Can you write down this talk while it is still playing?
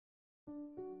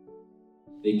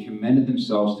they commended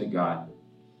themselves to God,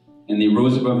 and they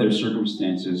rose above their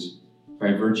circumstances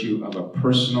by virtue of a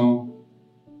personal,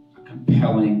 a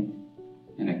compelling,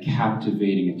 and a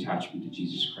captivating attachment to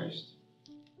Jesus Christ.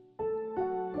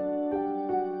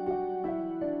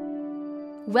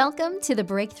 Welcome to the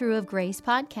Breakthrough of Grace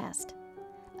podcast,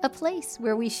 a place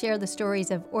where we share the stories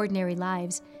of ordinary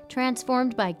lives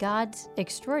transformed by God's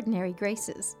extraordinary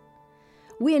graces.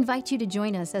 We invite you to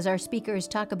join us as our speakers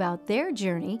talk about their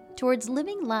journey towards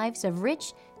living lives of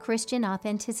rich Christian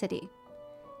authenticity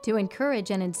to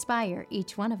encourage and inspire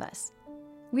each one of us.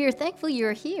 We are thankful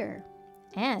you're here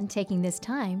and taking this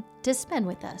time to spend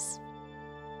with us.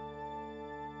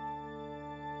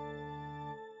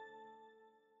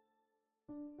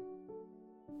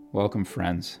 Welcome,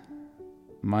 friends.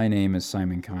 My name is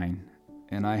Simon Kine,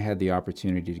 and I had the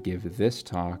opportunity to give this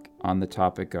talk on the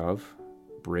topic of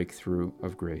Breakthrough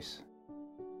of Grace.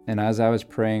 And as I was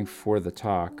praying for the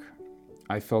talk,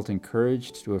 I felt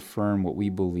encouraged to affirm what we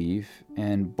believe,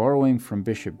 and borrowing from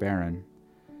Bishop Barron,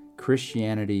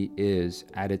 Christianity is,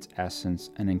 at its essence,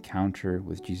 an encounter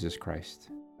with Jesus Christ.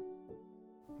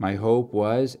 My hope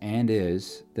was and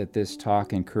is that this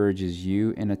talk encourages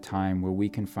you in a time where we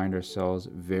can find ourselves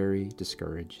very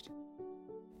discouraged.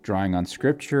 Drawing on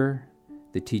Scripture,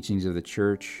 the teachings of the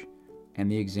Church,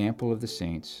 and the example of the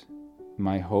saints,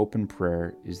 my hope and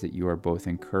prayer is that you are both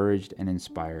encouraged and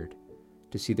inspired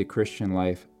to see the Christian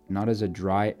life not as a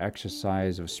dry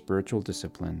exercise of spiritual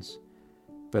disciplines,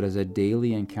 but as a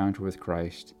daily encounter with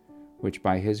Christ, which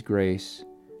by His grace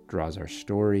draws our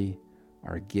story,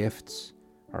 our gifts,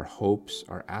 our hopes,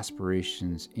 our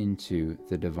aspirations into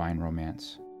the divine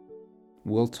romance.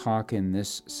 We'll talk in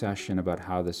this session about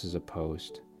how this is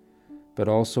opposed, but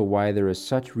also why there is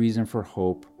such reason for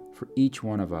hope for each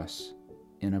one of us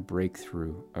in a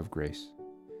breakthrough of grace.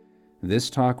 This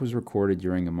talk was recorded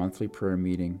during a monthly prayer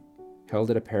meeting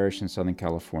held at a parish in Southern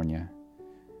California.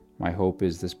 My hope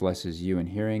is this blesses you in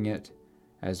hearing it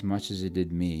as much as it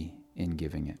did me in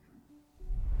giving it.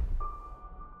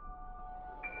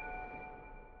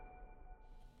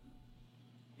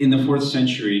 In the 4th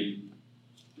century,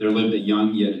 there lived a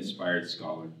young yet inspired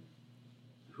scholar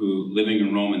who, living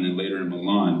in Rome and then later in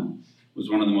Milan, was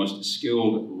one of the most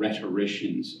skilled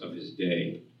rhetoricians of his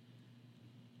day.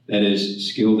 That is,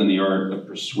 skilled in the art of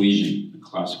persuasion, the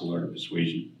classical art of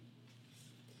persuasion.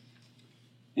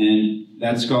 And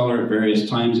that scholar at various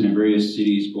times and in various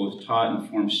cities both taught and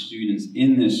formed students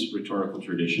in this rhetorical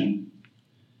tradition,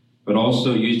 but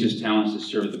also used his talents to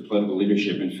serve the political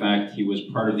leadership. In fact, he was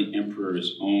part of the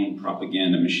emperor's own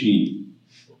propaganda machine.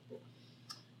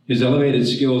 His elevated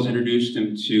skills introduced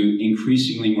him to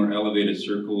increasingly more elevated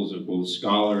circles of both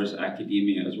scholars,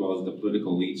 academia, as well as the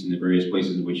political elites in the various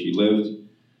places in which he lived.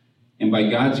 And by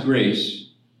God's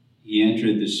grace, he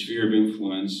entered the sphere of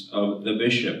influence of the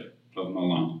Bishop of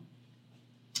Milan,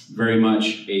 very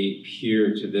much a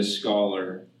peer to this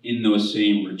scholar in those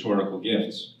same rhetorical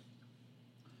gifts.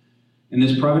 And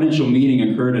this providential meeting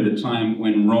occurred at a time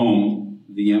when Rome,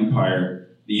 the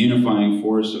empire, the unifying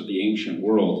force of the ancient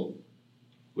world,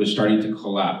 was starting to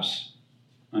collapse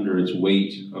under its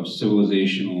weight of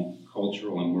civilizational,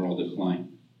 cultural, and moral decline.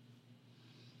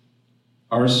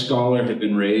 Our scholar had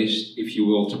been raised, if you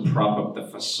will, to prop up the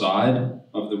facade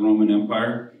of the Roman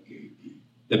Empire.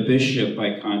 The bishop,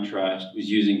 by contrast, was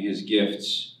using his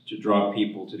gifts to draw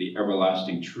people to the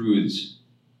everlasting truths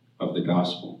of the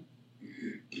gospel.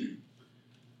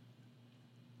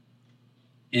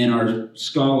 And our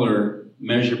scholar,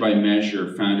 measure by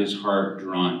measure, found his heart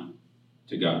drawn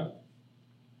to God.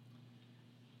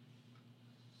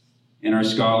 And our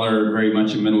scholar, very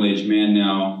much a middle-aged man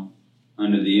now,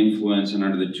 under the influence and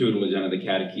under the tutelage, under the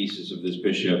catechesis of this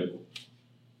bishop,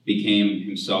 became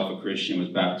himself a Christian, was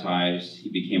baptized, he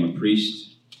became a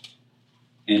priest,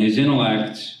 and his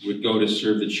intellect would go to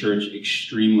serve the church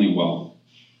extremely well.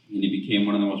 And he became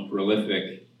one of the most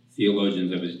prolific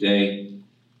theologians of his day.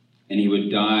 And he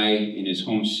would die in his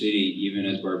home city, even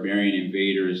as barbarian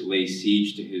invaders lay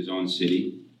siege to his own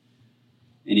city.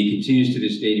 And he continues to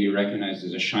this day to be recognized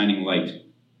as a shining light,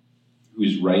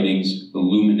 whose writings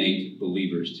illuminate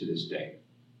believers to this day.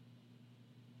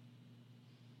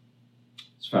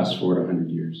 Let's fast forward 100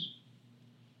 years.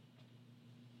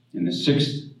 In the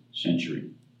 6th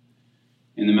century,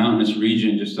 in the mountainous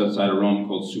region just outside of Rome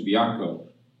called Subiaco,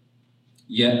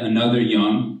 yet another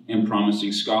young and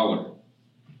promising scholar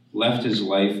left his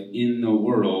life in the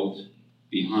world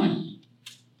behind.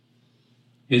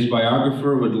 His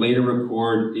biographer would later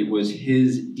record it was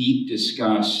his deep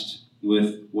disgust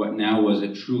with what now was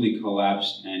a truly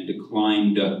collapsed and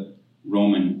declined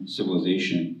Roman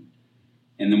civilization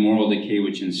and the moral decay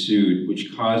which ensued,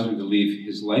 which caused him to leave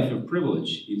his life of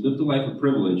privilege. He lived a life of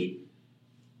privilege.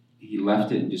 He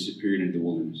left it and disappeared into the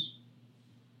wilderness.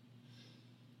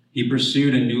 He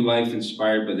pursued a new life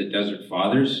inspired by the Desert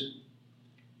Fathers,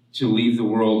 to leave the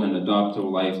world and adopt a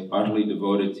life utterly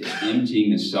devoted to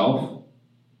emptying the self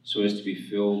so as to be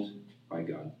filled by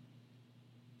God.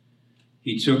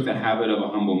 He took the habit of a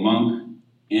humble monk,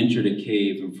 entered a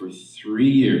cave, and for 3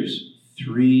 years,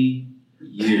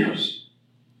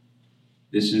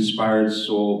 this inspired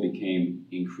soul became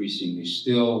increasingly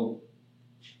still,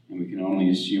 and we can only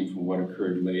assume from what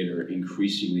occurred later,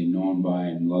 increasingly known by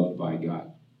and loved by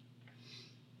God.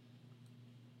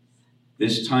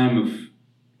 This time of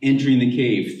entering the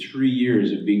cave, 3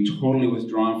 years of being totally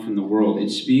withdrawn from the world, it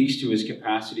speaks to his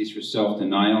capacities for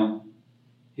self-denial,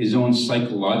 his own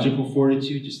psychological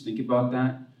fortitude, just think about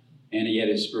that, and yet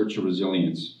his spiritual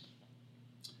resilience.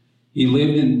 He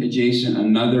lived in adjacent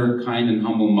another kind and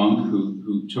humble monk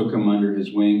who took him under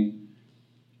his wing,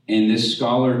 and this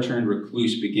scholar turned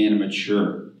recluse began to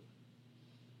mature.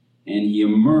 And he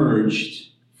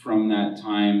emerged from that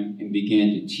time and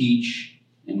began to teach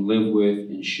and live with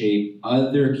and shape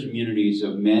other communities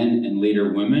of men and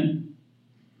later women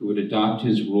who would adopt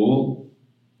his rule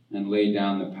and lay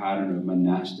down the pattern of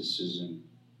monasticism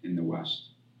in the West.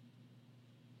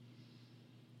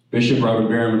 Bishop Robert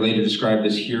Barron would later describe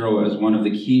this hero as one of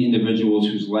the key individuals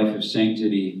whose life of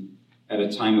sanctity at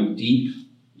a time of deep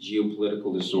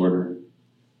geopolitical disorder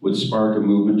would spark a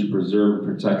movement to preserve and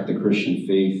protect the Christian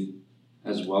faith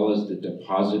as well as the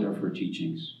deposit of her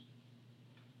teachings,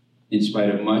 in spite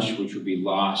of much which would be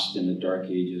lost in the dark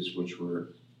ages which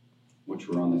were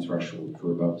on the threshold, which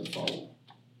we're about to follow.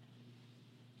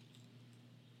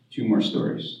 2 more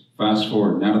stories. Fast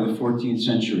forward now to the 14th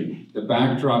century. The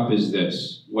backdrop is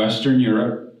this: Western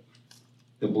Europe.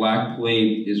 The Black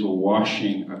Plague is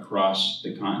washing across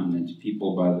the continent.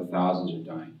 People by the thousands are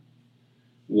dying.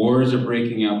 Wars are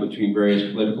breaking out between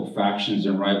various political factions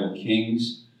and rival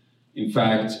kings. In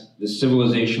fact, the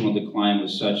civilizational decline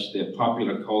was such that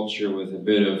popular culture with a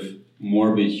bit of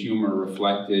morbid humor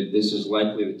reflected this is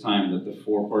likely the time that the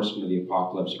 4 horsemen of the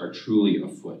apocalypse are truly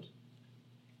afoot.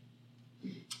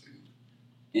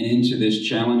 And into this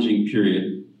challenging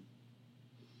period,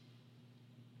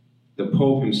 the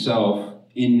Pope himself,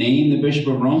 in name the Bishop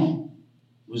of Rome,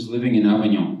 was living in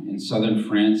Avignon in southern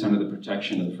France under the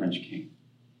protection of the French king.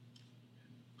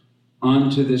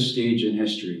 Onto this stage in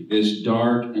history, this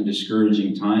dark and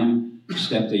discouraging time,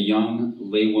 stepped a young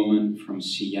laywoman from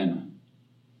Siena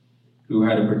who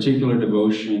had a particular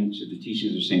devotion to the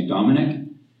teachings of St. Dominic.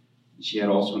 She had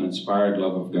also an inspired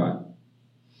love of God.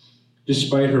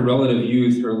 Despite her relative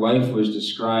youth, her life was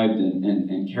described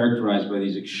and characterized by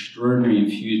these extraordinary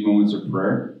infused moments of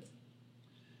prayer.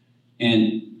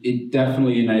 And it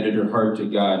definitely united her heart to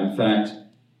God. In fact,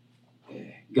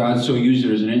 God so used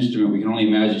her as an instrument, we can only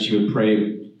imagine she would pray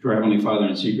to her Heavenly Father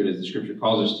in secret, as the Scripture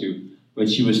calls us to. But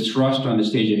she was thrust on the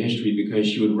stage of history because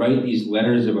she would write these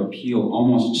letters of appeal,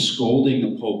 almost scolding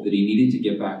the Pope that he needed to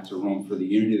get back to Rome for the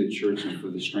unity of the Church and for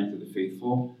the strength of the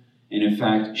faithful. And in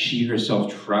fact, she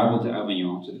herself traveled to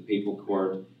Avignon, to the papal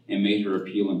court, and made her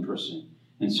appeal in person.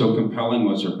 And so compelling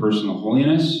was her personal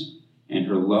holiness and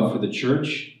her love for the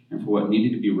Church and for what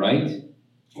needed to be right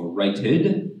or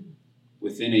righted.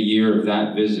 Within a year of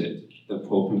that visit, the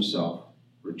Pope himself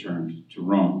returned to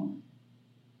Rome.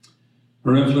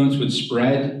 Her influence would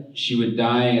spread. She would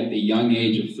die at the young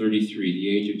age of 33, the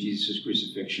age of Jesus'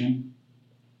 crucifixion.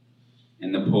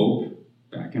 And the Pope,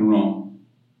 back in Rome,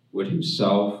 would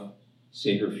himself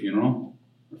say her funeral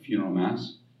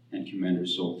mass, and commend her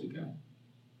soul to God.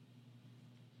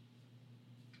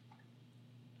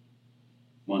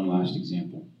 One last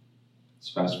example. Let's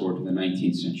fast forward to the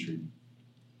 19th century.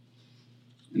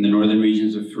 In the northern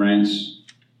regions of France,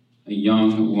 a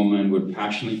young woman would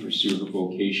passionately pursue her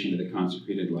vocation to the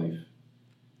consecrated life.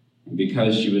 And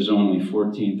because she was only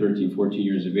 14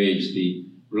 years of age, the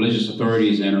religious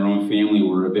authorities and her own family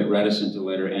were a bit reticent to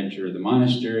let her enter the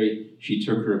monastery. She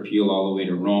took her appeal all the way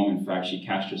to Rome. In fact, she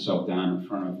cast herself down in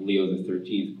front of Leo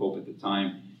XIII, Pope at the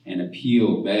time, and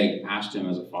appealed, begged, asked him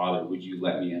as a father, would you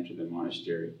let me enter the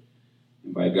monastery?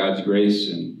 And by God's grace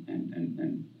and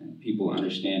people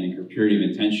understanding her purity of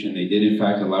intention, they did in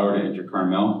fact allow her to enter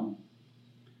Carmel.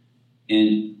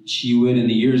 And she would, in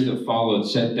the years that followed,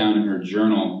 set down in her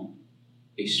journal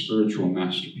a spiritual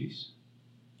masterpiece,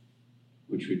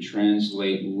 which would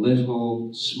translate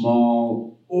little,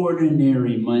 small,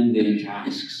 ordinary, mundane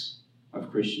tasks of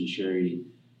Christian charity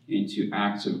into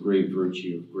acts of great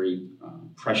virtue, of great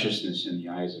preciousness in the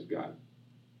eyes of God.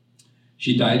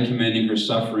 She died commending her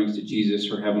sufferings to Jesus,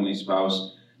 her heavenly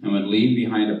spouse, and would leave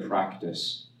behind a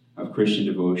practice of Christian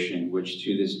devotion, which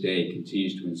to this day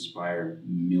continues to inspire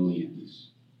millions.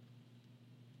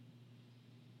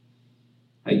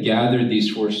 I gathered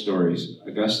these 4 stories.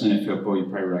 Augustine of Hippo, you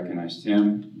probably recognized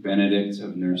him. Benedict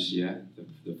of Nursia,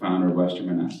 the founder of Western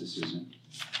monasticism.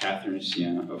 Catherine of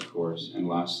Siena, of course. And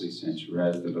lastly, Saint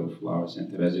Therese, the little flower,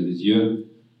 Saint Therese of Lisieux.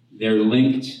 They're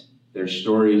linked, their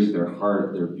stories, their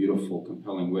heart, their beautiful,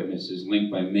 compelling witnesses,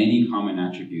 linked by many common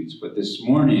attributes. But this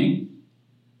morning,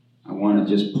 I want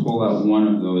to just pull out one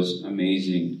of those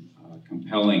amazing,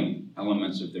 compelling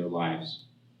elements of their lives.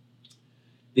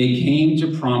 They came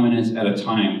to prominence at a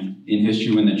time in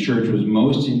history when the church was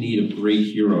most in need of great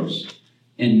heroes.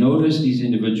 And notice these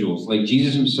individuals, like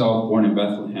Jesus himself, born in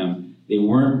Bethlehem, they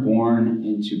weren't born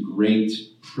into great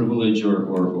privilege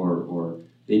or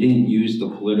they didn't use the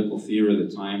political theater of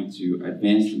the time to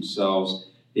advance themselves.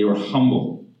 They were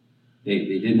humble. They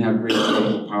didn't have great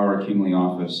political power or kingly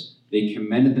office. They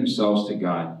commended themselves to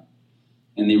God.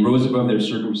 And they rose above their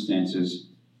circumstances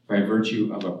by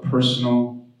virtue of a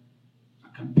personal,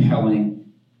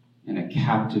 compelling, and a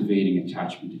captivating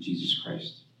attachment to Jesus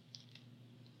Christ.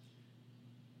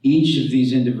 Each of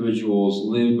these individuals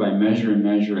lived by measure and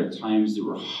measure at times that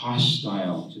were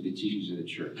hostile to the teachings of the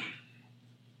church.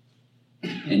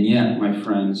 And yet, my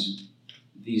friends,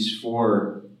 these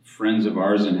 4 friends of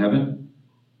ours in heaven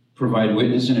provide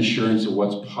witness and assurance of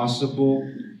what's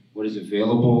possible, what is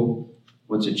available,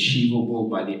 what's achievable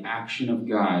by the action of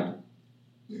God,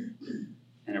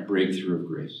 and a breakthrough of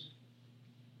grace.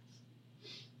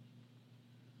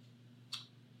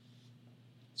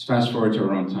 Let's fast forward to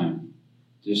our own time.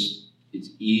 It's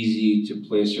easy to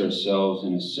place ourselves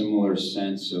in a similar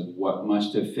sense of what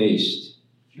must have faced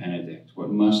Benedict, what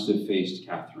must have faced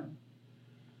Catherine.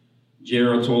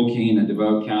 J.R.R. Tolkien, a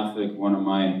devout Catholic, one of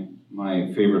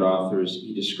my favorite authors,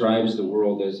 he describes the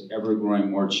world as ever growing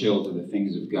more chill to the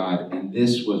things of God, and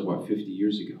this was, 50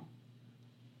 years ago.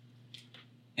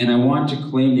 And I want to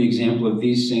claim the example of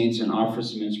these saints and offer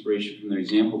some inspiration from their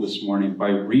example this morning by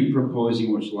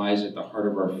reproposing which lies at the heart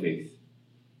of our faith.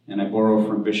 And I borrow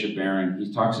from Bishop Barron.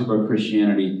 He talks about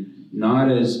Christianity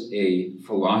not as a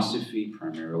philosophy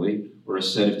primarily, or a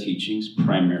set of teachings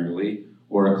primarily,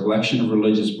 or a collection of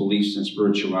religious beliefs and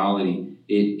spirituality.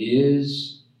 It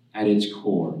is, at its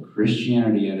core,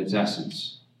 Christianity at its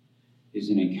essence, is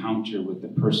an encounter with the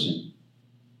person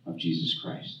of Jesus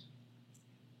Christ.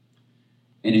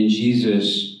 And in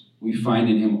Jesus, we find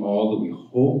in him all that we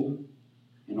hope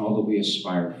and all that we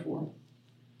aspire for.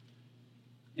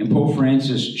 And Pope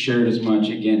Francis shared as much.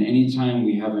 Again, anytime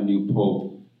we have a new pope,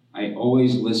 I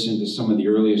always listen to some of the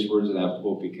earliest words of that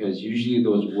pope, because usually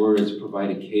those words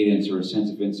provide a cadence or a sense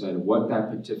of insight of what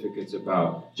that pontificate's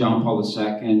about. John Paul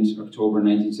II, October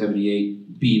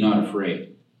 1978, be not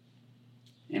afraid.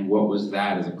 And what was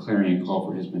that as a clarion call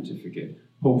for his pontificate?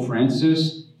 Pope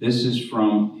Francis, this is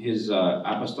from his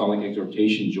apostolic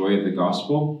exhortation, Joy of the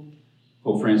Gospel.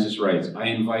 Pope Francis writes, I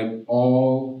invite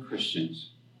all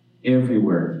Christians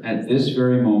everywhere at this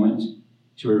very moment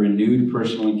to a renewed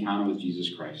personal encounter with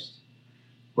Jesus Christ,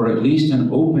 or at least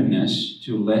an openness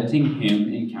to letting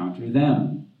him encounter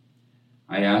them.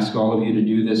 I ask all of you to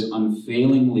do this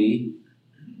unfailingly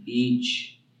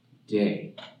each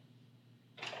day.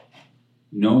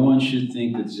 No one should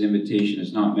think that this invitation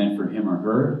is not meant for him or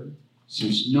her,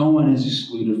 since no one is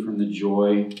excluded from the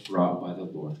joy brought by the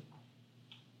Lord.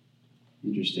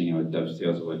 Interesting how it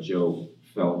dovetails with what Joe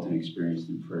felt and experienced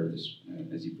in prayer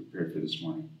as he prepared for this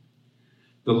morning.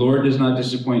 The Lord does not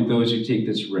disappoint those who take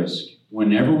this risk.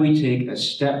 Whenever we take a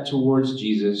step towards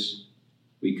Jesus,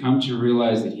 we come to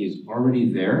realize that he is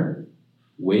already there,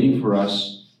 waiting for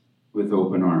us with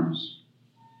open arms.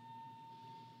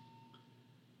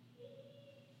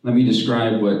 Let me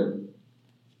describe what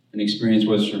an experience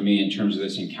was for me in terms of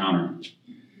this encounter,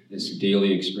 this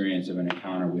daily experience of an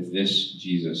encounter with this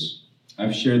Jesus.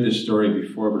 I've shared this story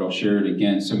before, but I'll share it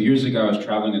again. Some years ago, I was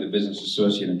traveling with a business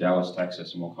associate in Dallas,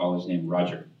 Texas, and we'll call his name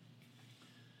Roger.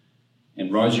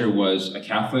 And Roger was a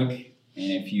Catholic,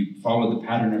 and if you followed the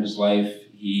pattern of his life,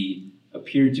 he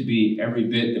appeared to be every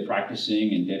bit the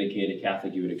practicing and dedicated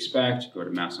Catholic you would expect, go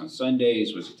to Mass on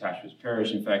Sundays, was attached to his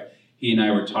parish. In fact, he and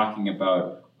I were talking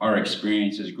about our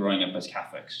experiences growing up as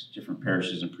Catholics, different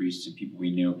parishes and priests and people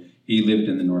we knew. He lived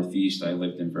in the Northeast, I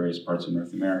lived in various parts of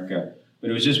North America. But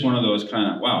it was just one of those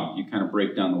kind of, wow, you kind of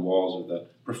break down the walls of the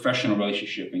professional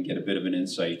relationship and get a bit of an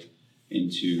insight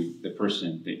into the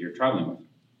person that you're traveling with.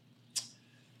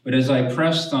 But as I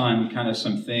pressed on kind of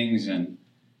some things, and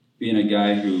being a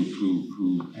guy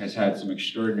who has had some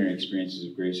extraordinary experiences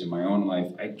of grace in my own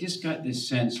life, I just got this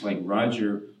sense, like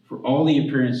Roger, for all the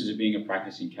appearances of being a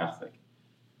practicing Catholic,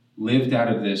 lived out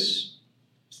of this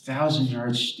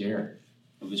 1,000-yard stare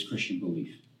of his Christian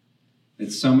belief.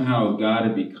 That somehow God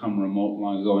had become remote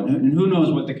long ago. And who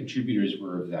knows what the contributors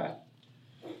were of that.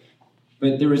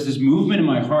 But there was this movement in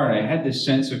my heart. I had this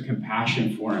sense of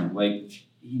compassion for him. Like,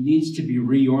 he needs to be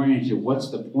reoriented. What's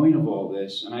the point of all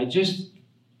this? And I just,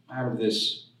 out of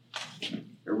this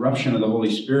eruption of the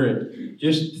Holy Spirit,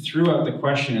 just threw out the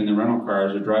question in the rental car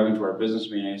as we're driving to our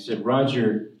business meeting. I said,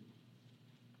 Roger,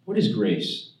 what is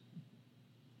grace?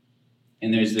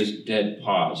 And there's this dead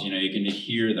pause. You know, you can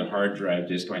hear the hard drive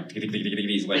just going,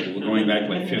 he's like, we're going back to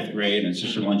like 5th grade, and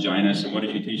Sister Longinus, and what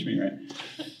did you teach me, right?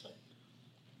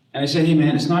 And I said, hey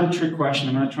man, it's not a trick question.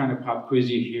 I'm not trying to pop quiz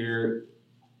you here.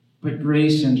 But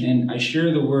grace, and I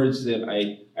share the words that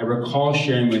I recall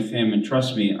sharing with him, and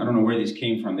trust me, I don't know where these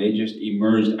came from. They just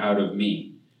emerged out of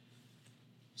me.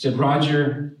 I said,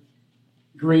 Roger,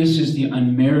 grace is the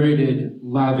unmerited,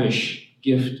 lavish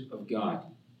gift of God.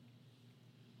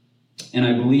 And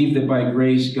I believe that by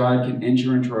grace, God can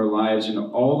enter into our lives into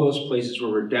all those places where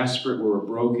we're desperate, where we're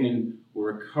broken,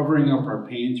 where we're covering up our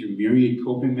pain through myriad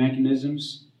coping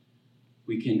mechanisms.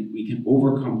 We can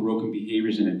overcome broken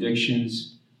behaviors and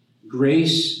addictions.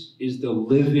 Grace is the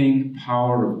living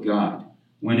power of God.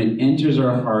 When it enters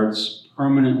our hearts,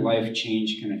 permanent life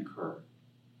change can occur.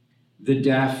 The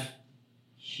deaf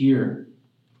hear,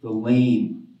 the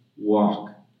lame walk.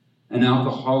 An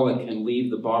alcoholic can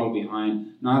leave the bottle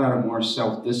behind, not out of more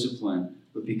self-discipline,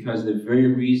 but because the very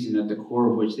reason at the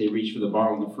core of which they reach for the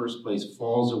bottle in the first place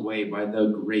falls away by the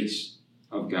grace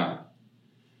of God.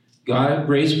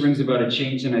 Grace brings about a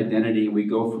change in identity, and we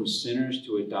go from sinners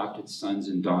to adopted sons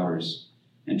and daughters.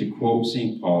 And to quote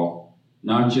St. Paul,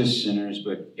 not just sinners,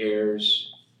 but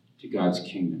heirs to God's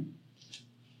kingdom.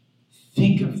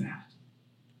 Think of that.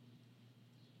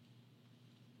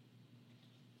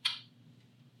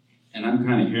 And I'm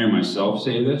kind of hearing myself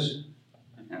say this,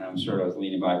 and I was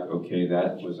leaning back, okay,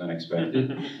 that was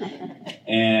unexpected.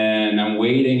 And I'm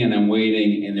waiting,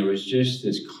 and there was just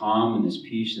this calm and this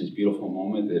peace and this beautiful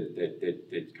moment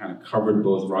that kind of covered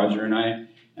both Roger and I.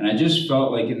 And I just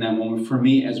felt like in that moment, for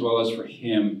me as well as for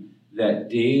him, that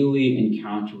daily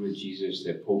encounter with Jesus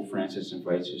that Pope Francis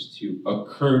invites us to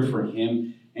occurred for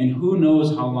him. And who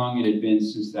knows how long it had been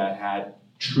since that had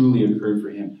truly occurred for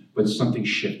him, but something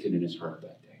shifted in his heart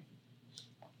that day.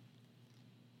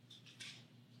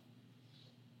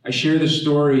 I share this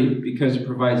story because it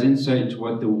provides insight into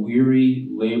what the weary,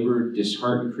 labored,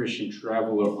 disheartened Christian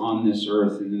traveler on this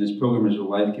earth and in this pilgrimage of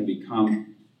life can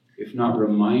become, if not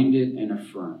reminded and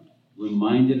affirmed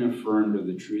of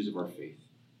the truths of our faith.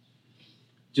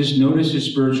 Just notice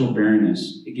his spiritual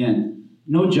barrenness. Again,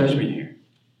 no judgment here.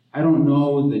 I don't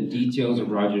know the details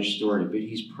of Roger's story, but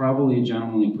he's probably a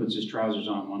gentleman who puts his trousers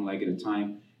on one leg at a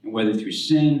time, and whether through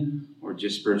sin or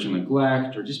just spiritual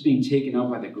neglect or just being taken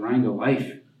up by the grind of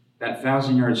life, that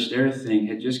 1,000-yard stare thing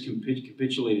had just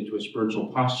capitulated to a spiritual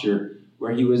posture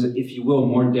where he was, if you will,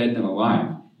 more dead than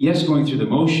alive. Yes, going through the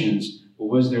motions, but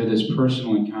was there this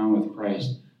personal encounter with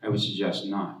Christ? I would suggest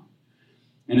not.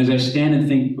 And as I stand and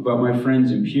think about my friends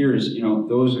and peers,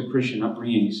 those with Christian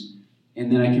upbringings,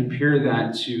 and then I compare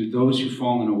that to those who've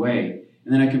fallen away,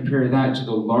 and then I compare that to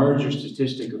the larger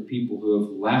statistic of people who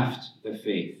have left the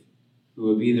faith,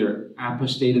 who have either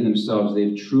apostated themselves,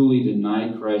 they've truly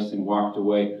denied Christ and walked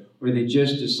away, or they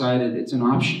just decided it's an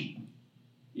option.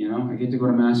 I get to go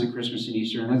to Mass at Christmas and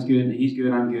Easter, and that's good, and he's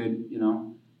good, I'm good,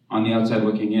 on the outside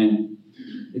looking in.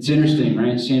 It's interesting,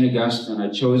 right? St. Augustine, I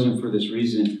chose him for this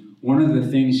reason. One of the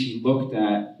things he looked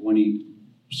at when he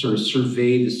sort of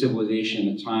surveyed the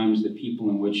civilization, the times, the people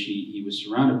in which he was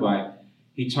surrounded by,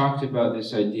 he talked about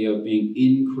this idea of being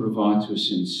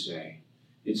incurvatus in se.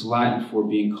 It's Latin for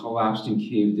being collapsed and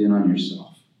caved in on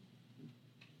yourself.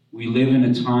 We live in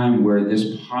a time where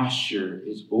this posture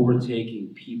is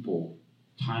overtaking people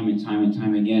time and time and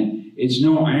time again. It's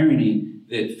no irony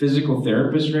that physical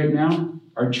therapists right now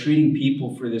are treating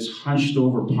people for this hunched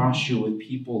over posture with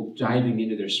people diving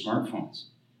into their smartphones.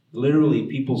 Literally,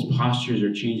 people's postures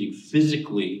are changing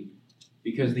physically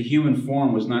because the human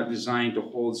form was not designed to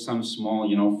hold some small,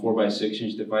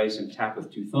 4x6-inch device and tap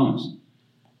with two thumbs.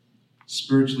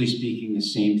 Spiritually speaking, the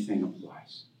same thing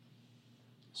applies.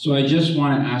 So I just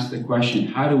want to ask the question,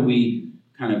 how do we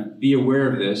kind of be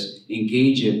aware of this,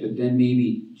 engage it, but then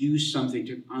maybe do something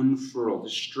to unfurl, to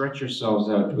stretch ourselves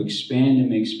out, to expand and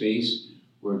make space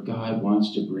where God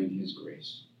wants to bring his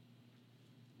grace.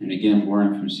 And again,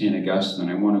 borrowing from St. Augustine,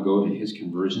 I want to go to his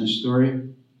conversion story.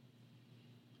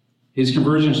 His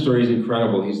conversion story is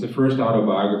incredible. He's the first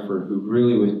autobiographer who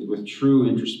really, with true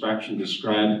introspection,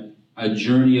 described a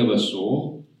journey of a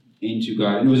soul into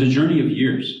God. And it was a journey of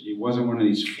years. It wasn't one of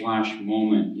these flash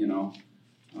moment,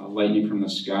 lightning from the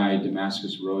sky,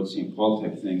 Damascus Road, St. Paul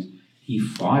type things. He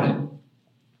fought it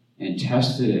and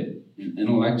tested it and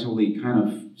intellectually kind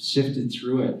of sifted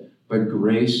through it. But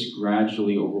grace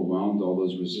gradually overwhelmed all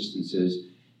those resistances.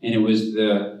 And it was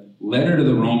the letter to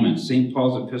the Romans, St.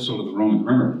 Paul's epistle to the Romans.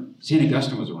 Remember, St.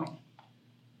 Augustine was a Roman.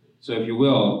 So if you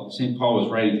will, St. Paul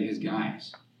was writing to his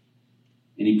guys.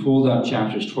 And he pulled up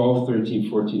chapters 12, 13,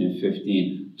 14, and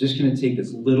 15. I'm just going to take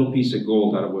this little piece of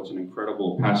gold out of what's an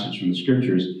incredible passage from the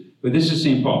scriptures. But this is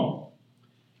St. Paul.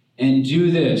 And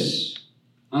do this,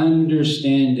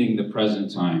 understanding the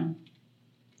present time.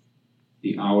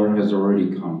 The hour has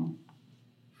already come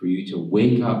for you to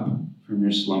wake up from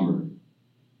your slumber,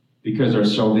 because our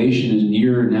salvation is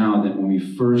nearer now than when we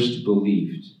first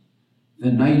believed.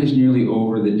 The night is nearly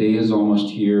over, the day is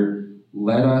almost here.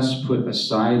 Let us put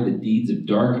aside the deeds of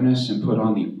darkness and put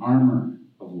on the armor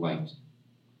of light.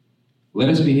 Let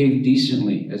us behave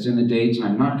decently, as in the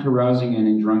daytime, not carousing and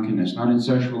in drunkenness, not in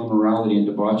sexual immorality and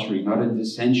debauchery, not in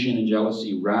dissension and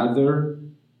jealousy. Rather,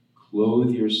 clothe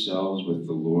yourselves with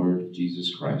the Lord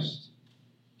Jesus Christ.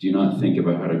 Do not think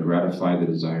about how to gratify the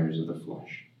desires of the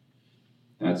flesh.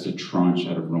 That's a tranche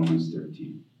out of Romans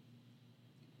 13.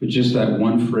 But just that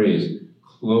one phrase,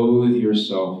 clothe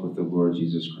yourself with the Lord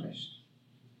Jesus Christ.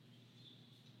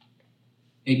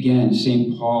 Again,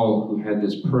 St. Paul, who had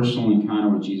this personal encounter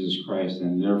with Jesus Christ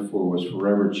and therefore was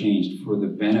forever changed for the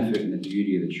benefit and the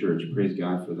beauty of the church. Praise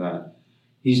God for that.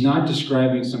 He's not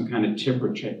describing some kind of tip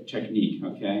or technique,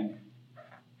 okay?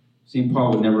 St.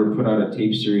 Paul would never put out a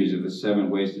tape series of the 7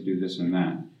 ways to do this and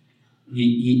that.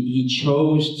 He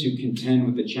chose to contend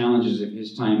with the challenges of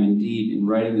his time. Indeed, in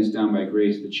writing this down by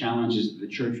grace, the challenges that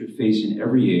the church would face in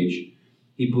every age.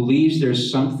 He believes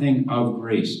there's something of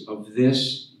grace, of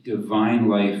this divine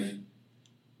life,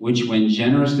 which when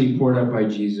generously poured out by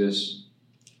Jesus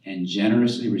and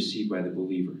generously received by the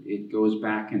believer, it goes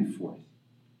back and forth.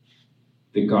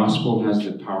 The gospel has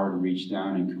the power to reach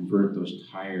down and convert those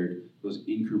tired, those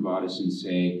incurvatus in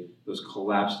se, those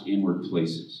collapsed inward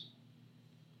places.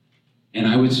 And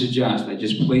I would suggest, I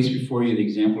just place before you the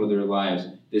example of their lives.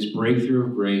 This breakthrough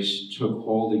of grace took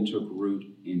hold and took root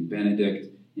in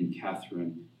Benedict, in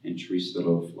Catherine, and Teresa the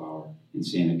Little Flower, and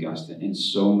St. Augustine, and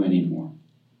so many more.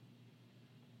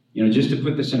 Just to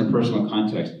put this in a personal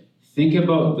context, think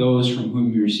about those from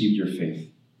whom you received your faith.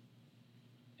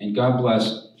 And God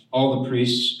bless all the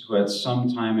priests who at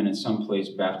some time and in some place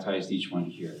baptized each one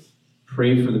here.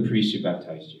 Pray for the priests who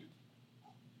baptized you.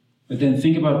 But then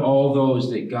think about all those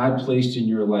that God placed in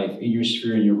your life, in your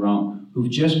sphere, in your realm, who've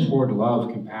just poured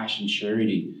love, compassion,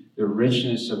 charity, the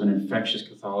richness of an infectious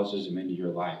Catholicism into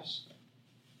your lives.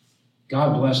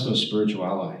 God bless those spiritual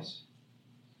allies.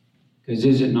 Because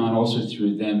is it not also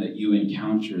through them that you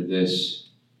encounter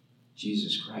this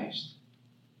Jesus Christ?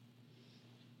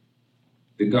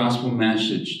 The gospel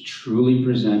message truly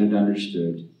presented,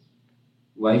 understood,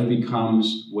 life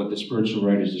becomes what the spiritual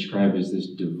writers describe as this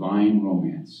divine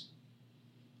romance,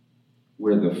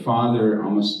 where the Father,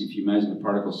 almost if you imagine the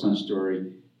prodigal son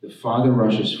story, the Father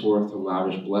rushes forth to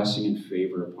lavish blessing and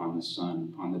favor upon the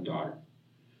Son, upon the daughter.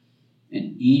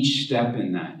 And each step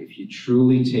in that, if you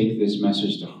truly take this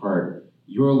message to heart,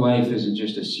 your life isn't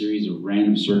just a series of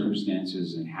random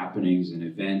circumstances and happenings and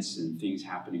events and things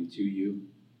happening to you.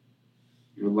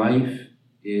 Your life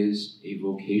is a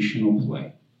vocational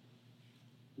play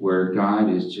where God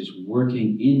is just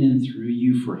working in and through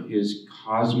you for his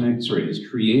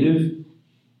creative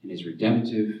and his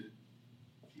redemptive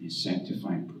and his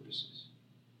sanctifying purposes.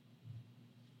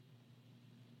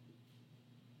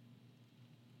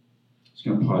 Just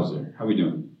going to pause there. How are we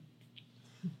doing?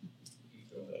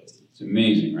 It's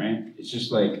amazing, right? It's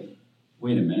just like,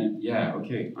 wait a minute. Yeah,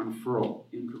 okay, unfurl,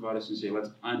 incurvatus and se, let's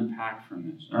unpack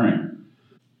from this. All right.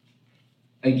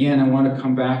 Again, I want to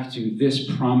come back to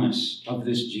this promise of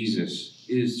this Jesus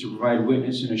is to provide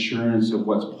witness and assurance of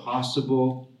what's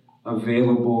possible,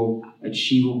 available,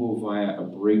 achievable via a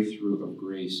breakthrough of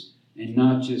grace. And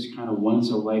not just kind of once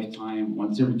a lifetime,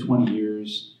 once every 20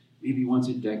 years, maybe once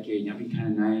a decade, that'd be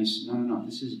kind of nice. No.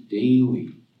 This is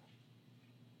daily.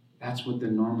 That's what the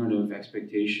normative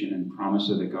expectation and promise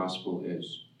of the gospel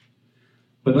is.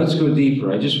 But let's go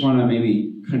deeper. I just want to maybe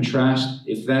contrast,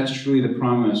 if that's truly the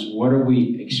promise, what are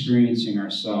we experiencing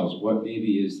ourselves? What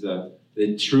maybe is the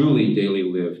truly daily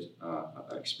lived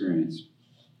experience?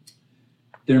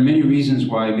 There are many reasons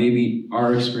why maybe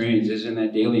our experience is in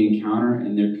that daily encounter,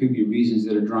 and there could be reasons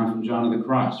that are drawn from John of the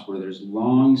Cross, where there's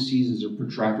long seasons of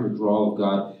protracted withdrawal of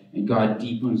God, and God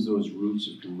deepens those roots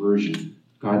of conversion.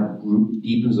 God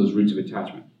deepens those roots of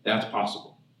attachment. That's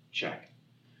possible. Check.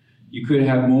 You could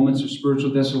have moments of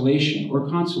spiritual desolation or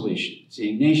consolation.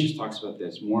 St. Ignatius talks about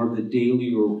this, more of the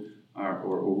daily or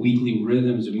weekly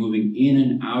rhythms of moving in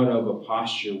and out of a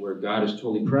posture where God is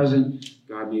totally present.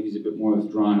 God maybe is a bit more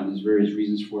withdrawn, and there's various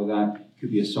reasons for that. It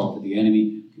could be assault of the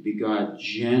enemy. It could be God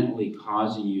gently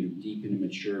causing you to deepen and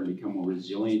mature and become more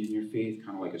resilient in your faith,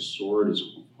 kind of like a sword is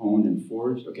honed and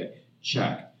forged. Okay,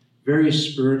 check.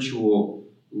 Various spiritual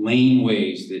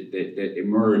laneways that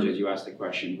emerge as you ask the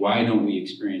question, why don't we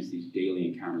experience these daily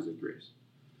encounters of grace?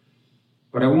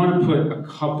 But I want to put a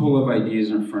couple of ideas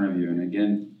in front of you. And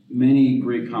again, many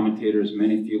great commentators,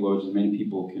 many theologians, many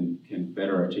people can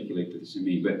better articulate this than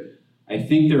me. But I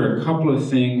think there are a couple of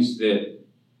things that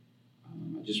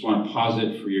I just want to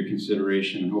posit for your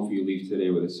consideration, and hopefully you leave today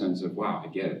with a sense of, wow, I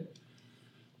get it.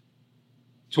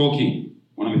 Tolkien,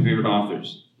 one of my favorite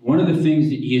authors. One of the things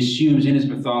that he assumes in his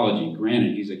mythology,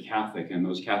 granted he's a Catholic and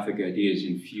those Catholic ideas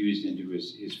infused into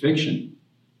his fiction,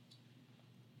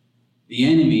 the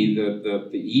enemy, the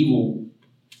evil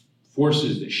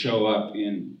forces that show up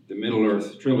in the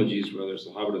Middle-earth trilogies, whether it's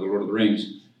The Hobbit or The Lord of the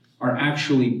Rings, are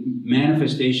actually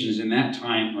manifestations in that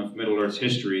time of Middle-earth's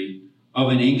history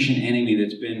of an ancient enemy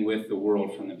that's been with the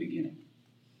world from the beginning.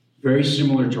 Very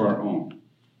similar to our own.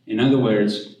 In other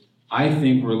words, I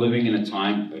think we're living in a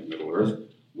time, like Middle-earth,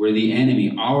 where the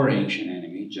enemy, our ancient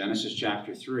enemy, Genesis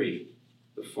chapter 3,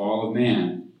 the fall of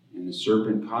man, and the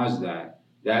serpent caused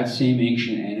that same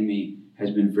ancient enemy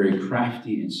has been very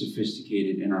crafty and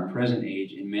sophisticated in our present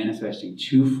age in manifesting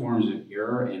two forms of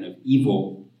error and of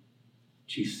evil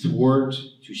to thwart,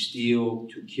 to steal,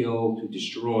 to kill, to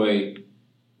destroy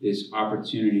this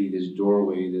opportunity, this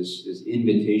doorway, this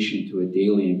invitation to a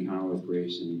daily encounter with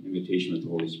grace and invitation with the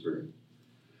Holy Spirit.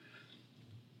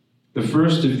 The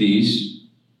first of these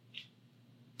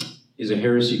is a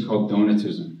heresy called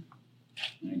Donatism.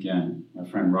 And again, my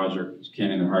friend Roger is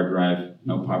canning the hard drive,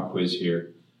 no pop quiz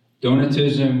here.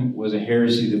 Donatism was a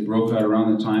heresy that broke out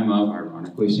around the time of,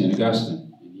 ironically, St.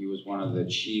 Augustine, and he was one of the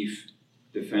chief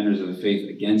defenders of the faith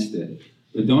against it.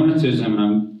 But Donatism, and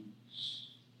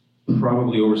I'm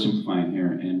probably oversimplifying here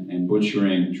and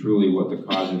butchering truly what the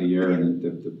cause of the error and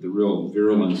the real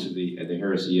virulence of the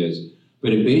heresy is,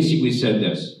 but it basically said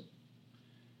this: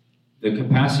 the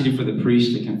capacity for the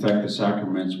priest to confect the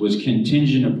sacraments was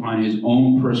contingent upon his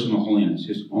own personal holiness,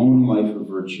 his own life of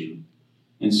virtue.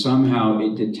 And somehow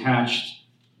it detached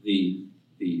the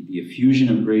effusion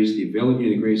of grace, the availability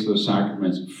of the grace of those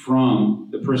sacraments from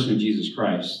the person of Jesus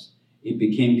Christ. It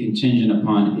became contingent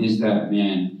upon, is that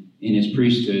man in his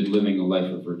priesthood living a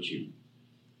life of virtue?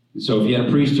 And so if you had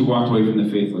a priest who walked away from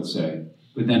the faith, let's say,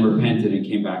 but then repented and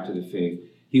came back to the faith,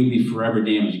 he would be forever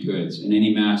damaged goods. And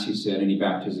any mass he said, any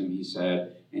baptism he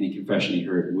said, any confession he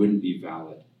heard wouldn't be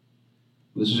valid.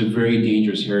 This is a very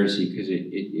dangerous heresy because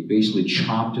it basically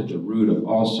chopped at the root of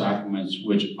all sacraments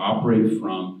which operate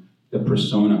from the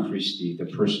persona Christi, the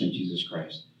person of Jesus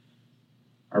Christ.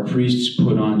 Our priests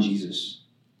put on Jesus.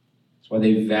 That's why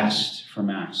they vest for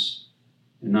Mass.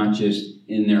 They're not just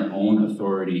in their own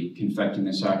authority confecting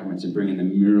the sacraments and bringing the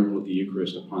miracle of the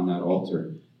Eucharist upon that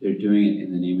altar. They're doing it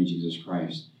in the name of Jesus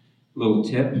Christ. Little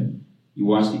tip, you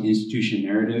watch the institution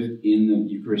narrative in the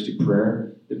Eucharistic prayer.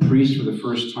 The priest, for the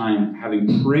first time,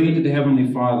 having prayed to the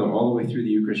Heavenly Father all the way through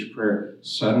the Eucharistic prayer,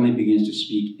 suddenly begins to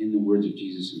speak in the words of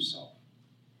Jesus himself.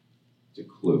 It's a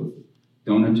clue.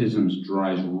 Donatism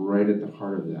drives right at the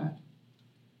heart of that.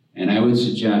 And I would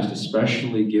suggest,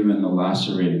 especially given the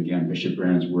lacerating, again, Bishop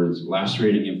Brannan's words,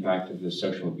 lacerating impact of the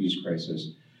sexual abuse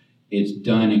crisis, it's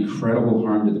done incredible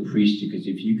harm to the priesthood, because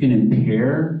if you can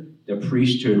impair the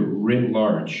priesthood writ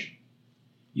large,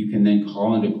 you can then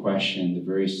call into question the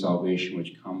very salvation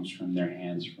which comes from their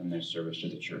hands, from their service to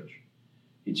the church.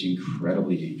 It's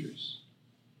incredibly dangerous.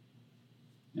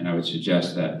 And I would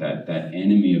suggest that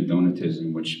enemy of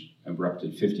Donatism, which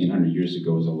erupted 1,500 years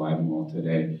ago, is alive and well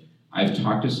today. I've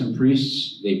talked to some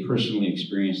priests. They personally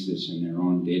experienced this in their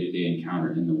own day-to-day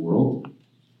encounter in the world.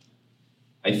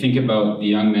 I think about the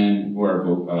young men who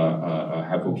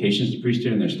have vocations to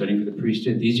priesthood and they're studying for the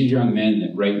priesthood. These are young men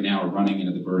that right now are running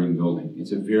into the burning building.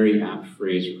 It's a very apt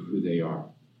phrase for who they are.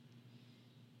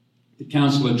 The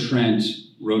Council of Trent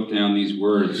wrote down these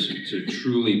words to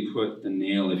truly put the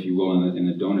nail, if you will, in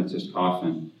the Donatist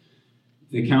coffin.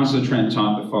 The Council of Trent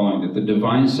taught the following: that the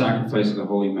divine sacrifice of the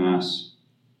Holy Mass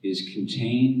is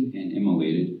contained and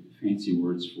immolated, fancy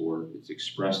words for it's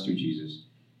expressed through Jesus,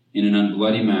 in an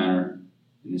unbloody manner,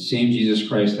 in the same Jesus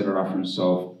Christ that had offered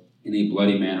himself in a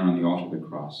bloody manner on the altar of the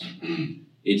cross.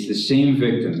 It's the same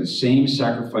victim, the same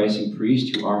sacrificing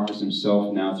priest who offers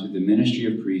himself now through the ministry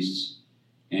of priests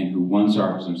and who once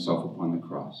offers himself upon the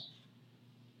cross.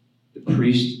 The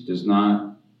priest does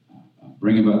not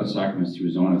bring about the sacraments through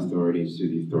his own authority, through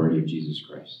the authority of Jesus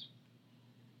Christ.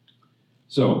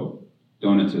 So,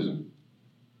 Donatism,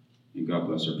 and God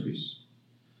bless our priests.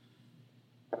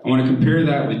 I want to compare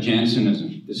that with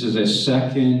Jansenism. This is a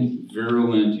second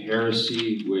virulent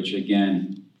heresy, which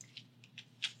again,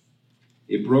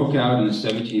 it broke out in the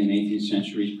 17th and 18th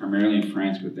centuries, primarily in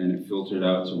France, but then it filtered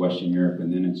out to Western Europe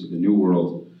and then into the New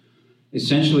World.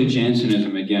 Essentially,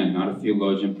 Jansenism, again, not a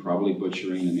theologian, probably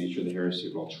butchering the nature of the heresy,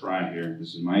 but I'll try here.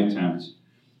 This is my attempt.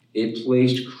 It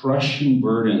placed crushing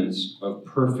burdens of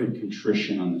perfect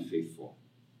contrition on the faithful.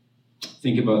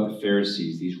 Think about the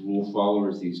Pharisees, these rule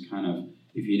followers, these kind of,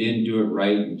 if you didn't do it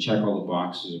right and check all the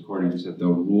boxes according to the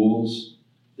rules,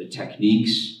 the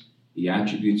techniques, the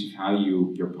attributes of how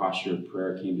your posture of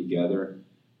prayer came together,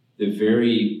 the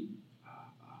very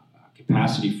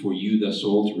capacity for you, the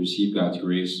soul, to receive God's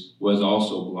grace was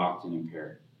also blocked and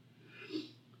impaired.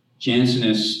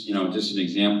 Jansenists, just an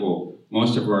example,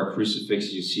 most of our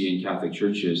crucifixes you see in Catholic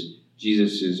churches,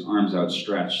 Jesus' arms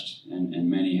outstretched, and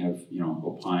many have,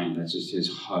 opined that's just his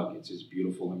hug, it's his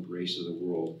beautiful embrace of the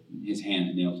world, his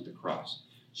hand nailed to the cross.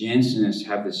 Jansenists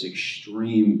have this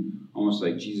extreme, almost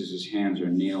like Jesus' hands are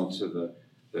nailed to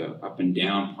the up and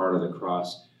down part of the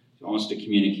cross, almost to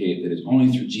communicate that it's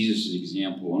only through Jesus'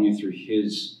 example, only through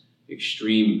his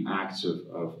extreme acts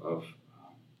of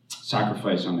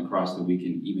sacrifice on the cross that we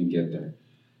can even get there.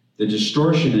 The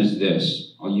distortion is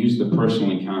this. I'll use the personal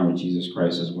encounter with Jesus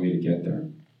Christ as a way to get there.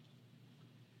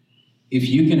 If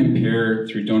you can impair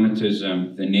through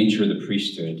Donatism the nature of the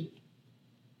priesthood,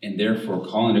 and therefore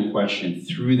call into question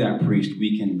through that priest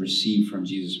we can receive from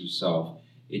Jesus himself,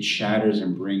 it shatters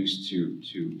and brings to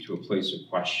a place of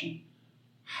question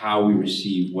how we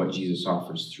receive what Jesus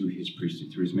offers through his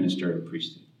priesthood, through his ministerial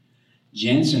priesthood.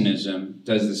 Jansenism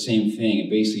does the same thing. It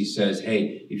basically says,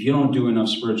 hey, if you don't do enough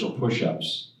spiritual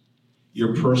push-ups,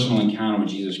 your personal encounter with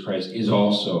Jesus Christ is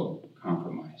also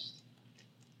compromised.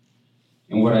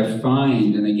 And what I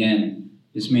find, and again,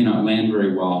 this may not land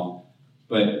very well,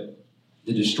 but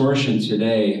the distortion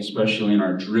today, especially in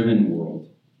our driven world,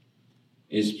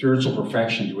 is spiritual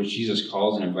perfection, to which Jesus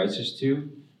calls and invites us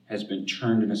to, has been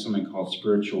turned into something called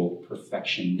spiritual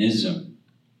perfectionism.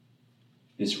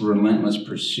 This relentless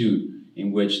pursuit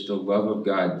in which the love of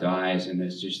God dies, and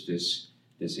there's just this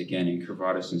again, in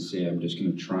Curvatus and say, I'm just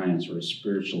going to try and sort of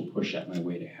spiritual push at my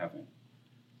way to heaven.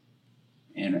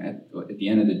 And at the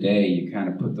end of the day, you kind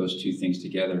of put those two things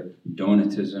together,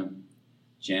 Donatism,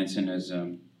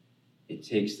 Jansenism, it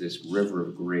takes this river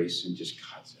of grace and just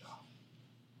cuts it off.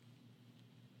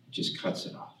 It just cuts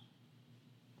it off.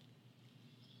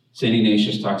 St.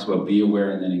 Ignatius talks about be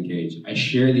aware and then engage. I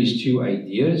share these two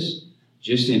ideas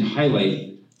just in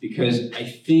highlight because I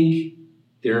think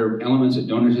there are elements of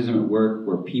Donatism at work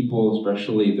where people,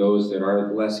 especially those that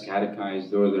are less catechized,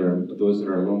 those that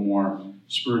are a little more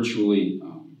spiritually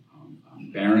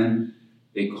barren,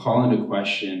 they call into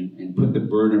question and put the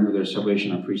burden for their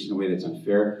salvation on priests in a way that's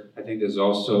unfair. I think there's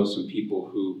also some people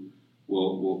who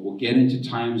will get into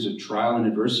times of trial and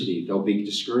adversity. They'll be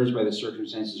discouraged by the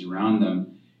circumstances around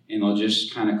them, and they'll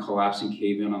just kind of collapse and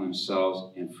cave in on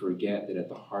themselves and forget that at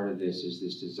the heart of this is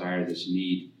this desire, this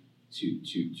need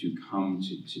to come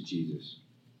to Jesus.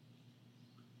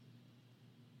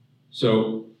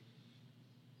 So,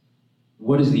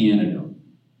 what is the antidote?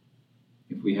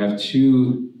 If we have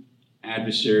two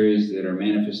adversaries that are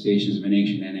manifestations of an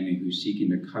ancient enemy who's seeking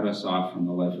to cut us off from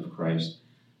the life of Christ,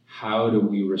 how do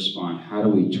we respond? How do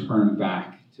we turn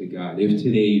back to God? If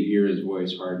today you hear his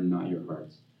voice, harden not your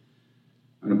hearts.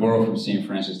 I'm going to borrow from St.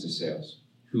 Francis de Sales,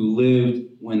 who lived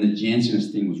when the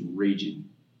Jansenist thing was raging.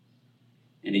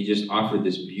 And he just offered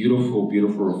this beautiful,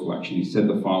 beautiful reflection. He said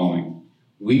the following: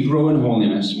 we grow in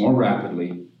holiness more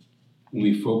rapidly when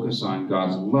we focus on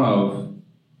God's love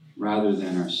rather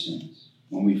than our sins.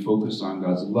 When we focus on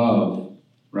God's love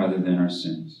rather than our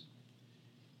sins.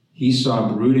 He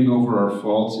saw brooding over our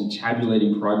faults and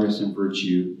tabulating progress and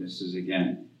virtue, this is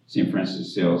again St. Francis de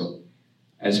Sales,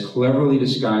 as cleverly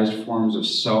disguised forms of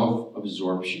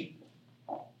self-absorption.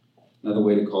 Another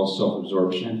way to call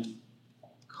self-absorption,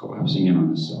 collapsing in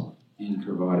on the self, in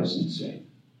Curvatus and say.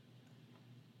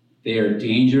 They are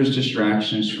dangerous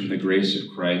distractions from the grace of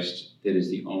Christ that is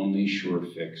the only sure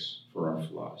fix for our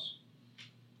flaws.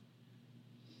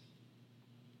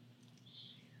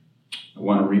 I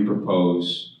want to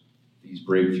repropose these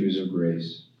breakthroughs of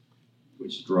grace,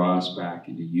 which draw us back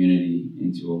into unity,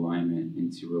 into alignment,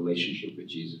 into relationship with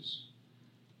Jesus.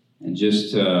 And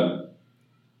just to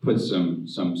put some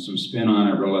spin on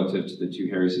it relative to the two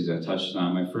heresies I touched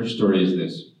on, my first story is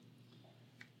this.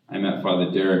 I met Father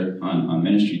Derek on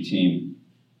ministry team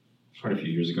quite a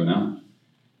few years ago now.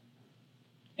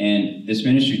 And this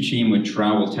ministry team would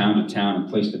travel town to town and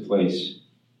place to place.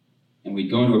 And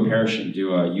we'd go into a parish and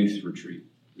do a youth retreat.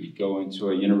 We'd go into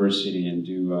a university and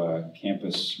do a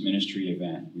campus ministry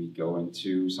event. We'd go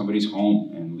into somebody's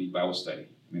home and lead Bible study.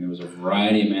 I mean, there was a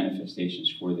variety of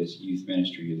manifestations for this youth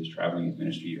ministry, this traveling youth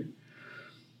ministry year.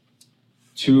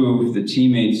 Two of the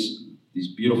teammates, these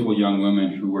beautiful young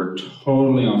women who were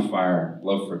totally on fire,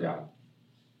 love for God.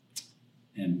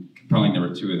 And compelling, there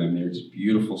were two of them. They were just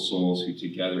beautiful souls who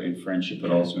together in friendship,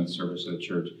 but also in service of the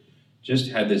church,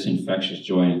 just had this infectious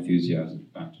joy and enthusiasm.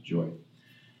 Back to joy.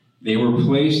 They were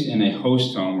placed in a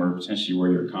host home, or essentially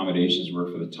where your accommodations were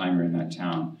for the time you're in that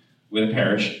town, with a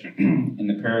parish. And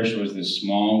the parish was this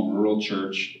small rural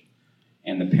church,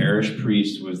 and the parish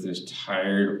priest was this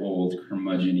tired, old,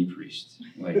 curmudgeon-y priest.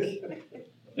 Like,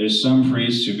 there's some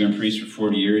priests who've been priests for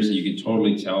 40 years, and you can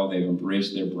totally tell they've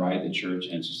embraced their bride, the church,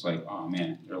 and it's just like, oh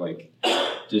man, they're like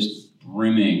just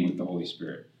brimming with the Holy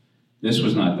Spirit. This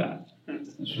was not that.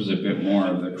 This was a bit more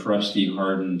of the crusty,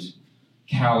 hardened,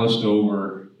 calloused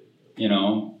over,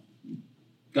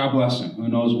 God bless him. Who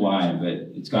knows why,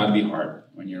 but it's got to be hard.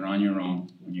 When you're on your own,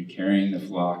 when you're carrying the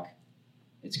flock,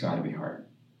 it's got to be hard.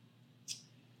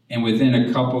 And within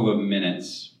a couple of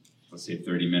minutes, let's say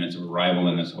 30 minutes of arrival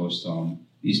in this host home,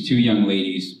 these two young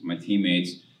ladies, my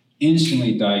teammates,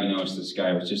 instantly diagnosed this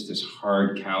guy was just this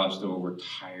hard, calloused over,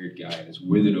 tired guy, this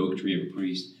withered oak tree of a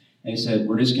priest. And they said,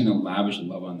 we're just going to lavish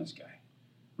love on this guy.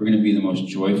 We're going to be the most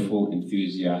joyful,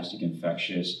 enthusiastic,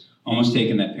 infectious, almost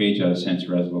taking that page out of St.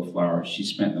 Therese of Flower. She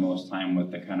spent the most time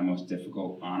with the kind of most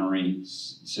difficult honorary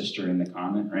sister in the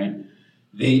convent, right?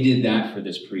 They did that for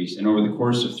this priest. And over the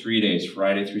course of 3 days,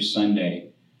 Friday through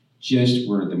Sunday, just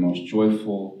were the most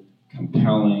joyful,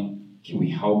 compelling. Can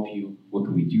we help you? What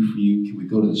can we do for you? Can we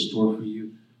go to the store for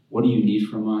you? What do you need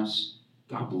from us?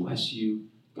 God bless you.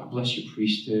 God bless your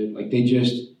priesthood. Like they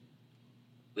just,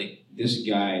 like this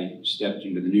guy stepped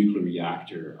into the nuclear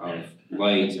reactor of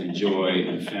light and joy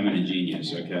and feminine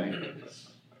genius, okay?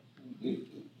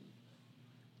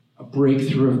 A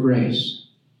breakthrough of grace.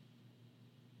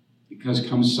 Because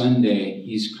come Sunday,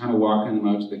 he's kind of walking them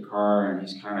out to the car and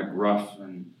he's kind of gruff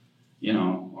and,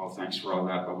 oh, thanks for all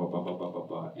that, blah, blah, blah, blah, blah, blah,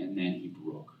 blah. And then he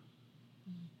broke.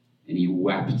 And he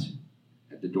wept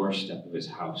at the doorstep of his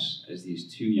house as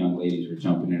these two young ladies were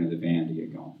jumping into the van to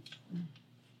get going.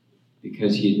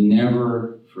 Because he had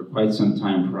never, for quite some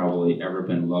time probably, ever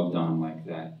been loved on like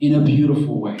that. In a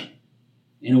beautiful way.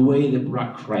 In a way that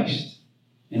brought Christ.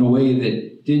 In a way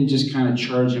that didn't just kind of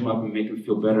charge him up and make him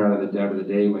feel better out of the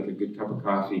day like a good cup of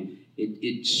coffee.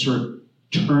 It sort of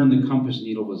turned the compass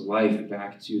needle of his life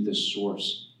back to the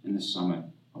source and the summit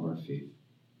of our faith.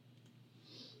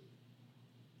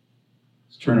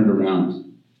 Let's turn it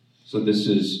around. So this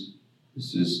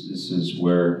is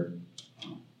where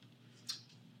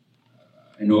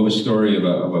I know of a story of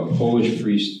a Polish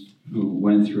priest who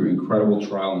went through incredible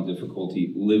trial and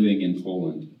difficulty living in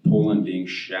Poland. Poland being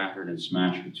shattered and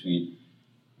smashed between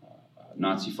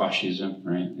Nazi fascism,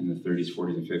 right, in the 30s,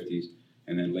 40s, and 50s,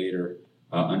 and then later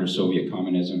under Soviet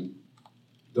communism.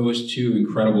 Those two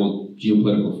incredible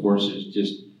geopolitical forces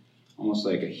just almost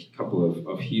like a couple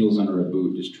of heels under a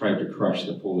boot just tried to crush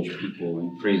the Polish people,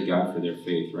 and praise God for their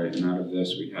faith, right? And out of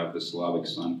this we have the Slavic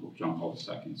son, Pope John Paul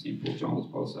II, St. Pope John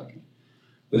Paul II.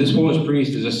 But this Polish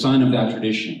priest is a son of that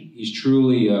tradition. He's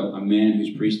truly a man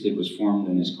whose priesthood was formed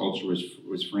and his culture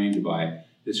was framed by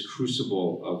this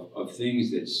crucible of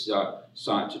things that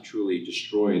sought to truly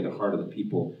destroy the heart of the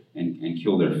people and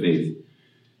kill their faith.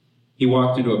 He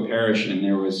walked into a parish and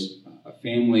there was a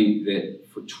family that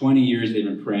for 20 years they've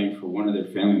been praying for one of their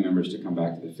family members to come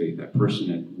back to the faith. That person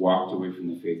had walked away from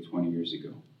the faith 20 years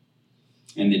ago.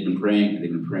 And they've been praying, and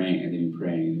they've been praying, and they've been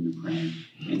praying, and they've been praying,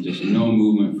 and just no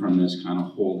movement from this kind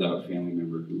of holdout family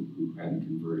member who hadn't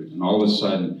converted. And all of a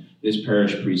sudden, this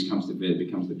parish priest comes to visit,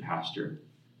 becomes the pastor,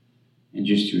 and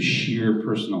just through sheer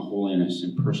personal holiness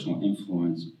and personal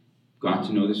influence, got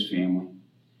to know this family.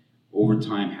 Over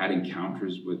time, had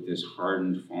encounters with this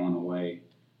hardened, fallen away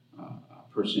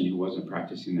person who wasn't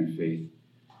practicing their faith.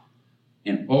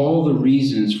 And all the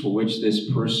reasons for which this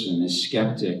person, this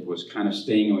skeptic, was kind of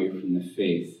staying away from the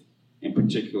faith, in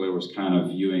particular was kind of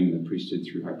viewing the priesthood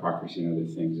through hypocrisy and other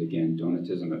things, again,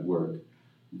 Donatism at work.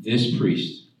 This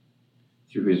priest,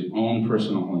 through his own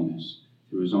personal holiness,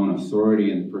 through his own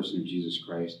authority in the person of Jesus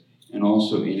Christ, and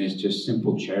also in his just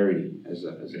simple charity as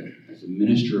a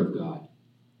minister of God,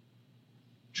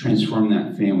 transformed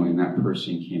that family, and that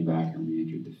person came back and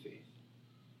re-entered the faith.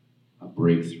 A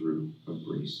breakthrough of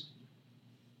grace.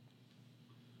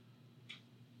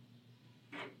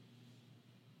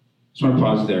 So I'm going to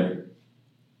pause there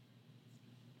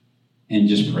and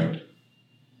just pray.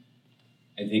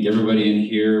 I think everybody in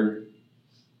here,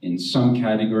 in some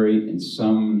category, in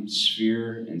some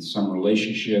sphere, in some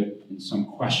relationship, in some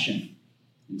question,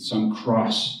 in some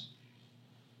cross,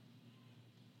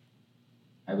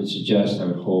 I would suggest, I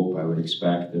would hope, I would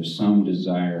expect there's some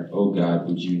desire, oh God,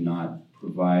 would you not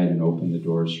provide and open the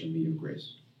doors for me of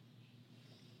grace?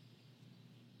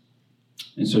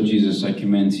 And so, Jesus, I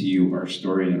commend to you our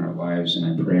story and our lives, and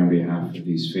I pray on behalf of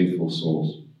these faithful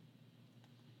souls.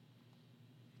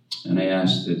 And I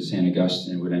ask that St.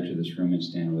 Augustine would enter this room and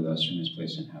stand with us from his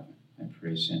place in heaven. I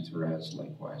pray St. Therese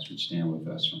likewise would stand with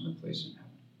us from her place in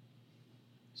heaven.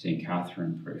 St.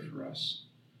 Catherine, pray for us.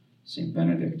 St.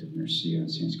 Benedict of Nursia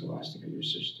and St. Scholastica, your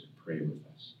sister, pray with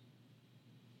us.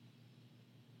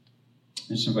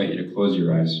 I just invite you to close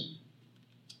your eyes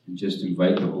and just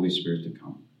invite the Holy Spirit to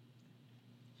come.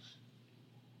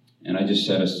 And I just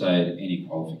set aside any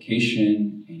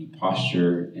qualification, any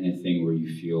posture, anything where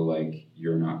you feel like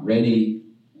you're not ready,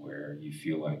 where you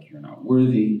feel like you're not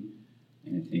worthy,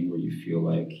 anything where you feel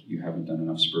like you haven't done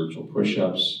enough spiritual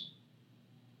push-ups.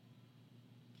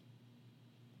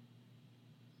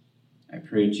 I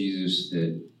pray, Jesus,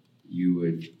 that you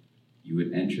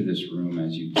would enter this room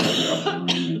as you did the upper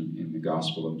room in the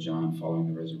Gospel of John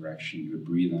following the resurrection. You would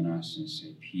breathe on us and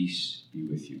say, peace be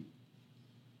with you.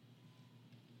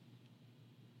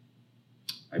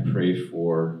 I pray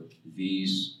for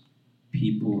these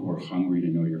people who are hungry to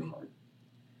know your heart.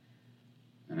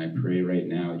 And I pray right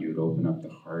now you would open up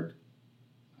the heart,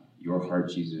 your heart,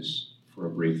 Jesus, for a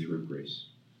breakthrough of grace.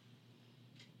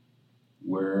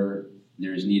 Where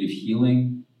there is need of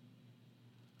healing,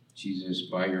 Jesus,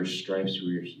 by your stripes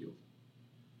we are healed.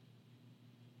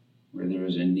 Where there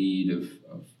is a need of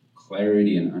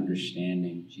clarity and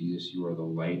understanding, Jesus, you are the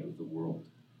light of the world,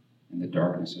 and the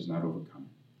darkness has not overcome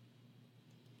it.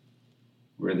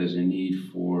 Where there's a need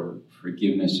for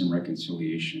forgiveness and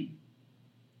reconciliation,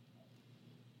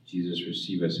 Jesus,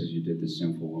 receive us as you did the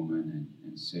sinful woman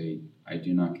and say, I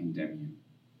do not condemn you.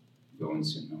 Go and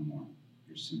sin no more.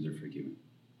 Your sins are forgiven.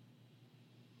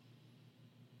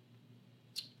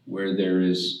 Where there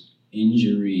is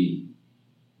injury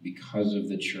because of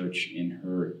the church in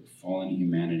her fallen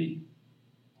humanity,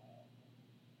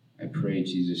 I pray,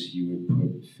 Jesus, you would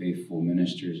put faithful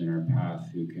ministers in our path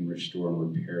who can restore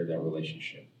and repair that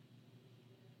relationship.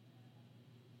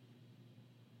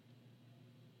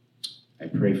 I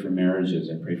pray for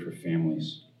marriages. I pray for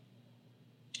families.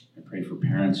 I pray for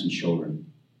parents and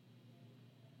children.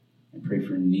 I pray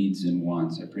for needs and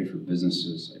wants. I pray for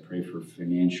businesses. I pray for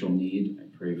financial need.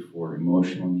 I pray for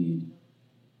emotional need.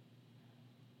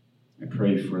 I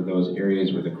pray for those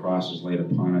areas where the cross is laid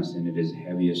upon us and it is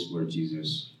heaviest, Lord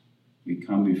Jesus. We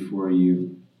come before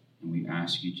you and we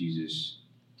ask you, Jesus,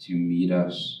 to meet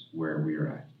us where we are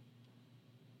at.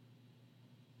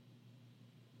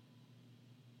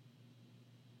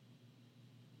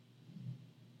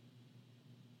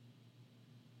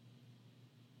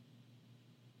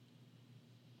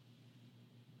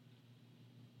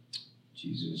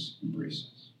 Jesus, embrace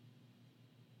us.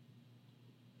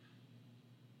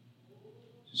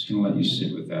 Just going to let you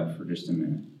sit with that for just a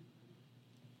minute.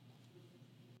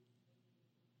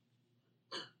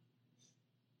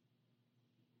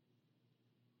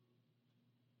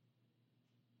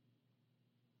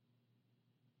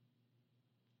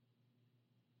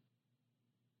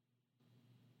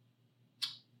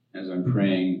 As I'm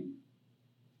praying,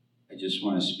 I just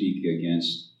want to speak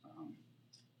against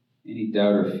any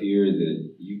doubt or fear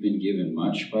that you've been given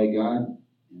much by God,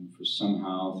 and for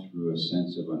somehow through a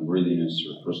sense of unworthiness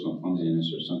or personal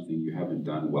clumsiness or something you haven't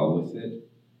done well with it.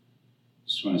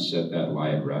 Just want to set that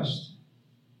lie at rest.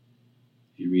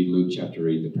 If you read Luke chapter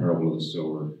 8, the parable of the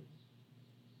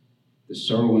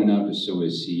sower went out to sow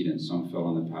his seed, and some fell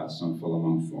on the path, some fell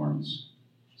among thorns,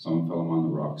 some fell among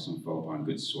the rocks, some fell upon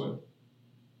good soil.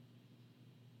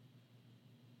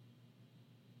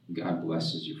 God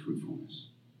blesses your fruitfulness.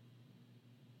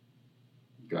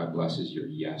 God blesses your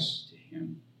yes to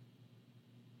him.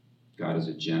 God is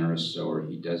a generous sower.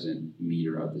 He doesn't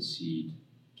meter out the seed,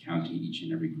 counting each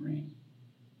and every grain.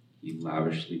 He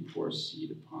lavishly pours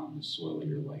seed upon the soil of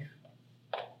your life.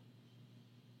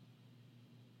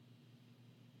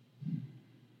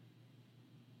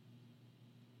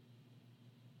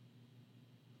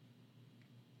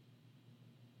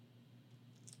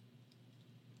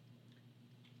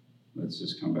 Let's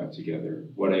just come back together.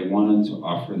 What I wanted to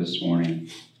offer this morning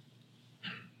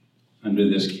under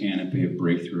this canopy of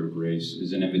breakthrough of grace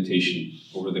is an invitation.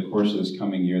 Over the course of this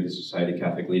coming year, the Society of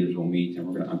Catholic Leaders will meet and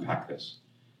we're going to unpack this.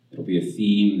 It'll be a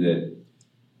theme that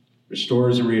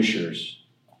restores and reassures,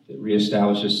 that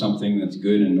reestablishes something that's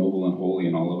good and noble and holy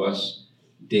in all of us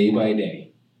day by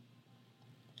day.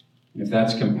 And if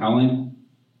that's compelling,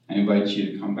 I invite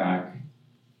you to come back,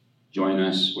 join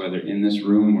us, whether in this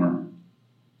room or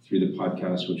through the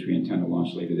podcast, which we intend to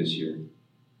launch later this year.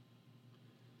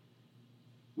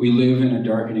 We live in a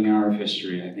darkening hour of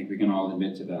history. I think we can all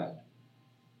admit to that.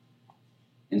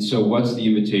 And so what's the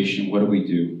invitation? What do we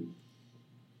do?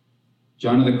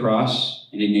 John of the Cross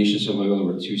and Ignatius of Loyola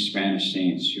were two Spanish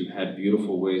saints who had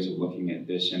beautiful ways of looking at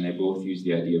this, and they both used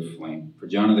the idea of flame. For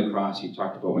John of the Cross, he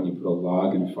talked about when you put a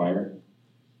log in a fire,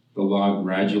 the log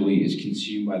gradually is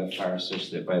consumed by the fire such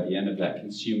that by the end of that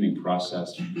consuming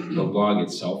process, the log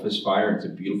itself is fire. It's a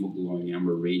beautiful glowing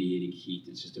ember radiating heat.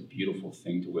 It's just a beautiful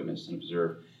thing to witness and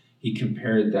observe. He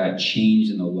compared that change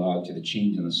in the log to the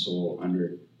change in the soul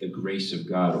under the grace of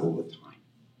God over time.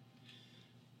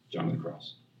 John of the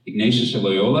Cross. Ignatius of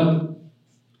Loyola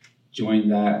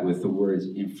joined that with the words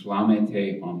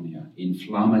inflammate omnia,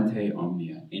 inflammate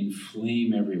omnia,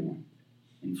 inflame everyone,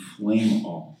 inflame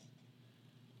all.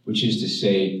 Which is to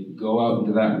say, go out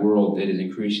into that world that is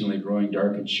increasingly growing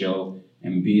dark and chill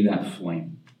and be that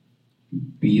flame.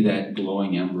 Be that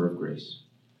glowing ember of grace.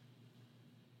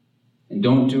 And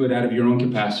don't do it out of your own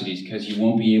capacities because you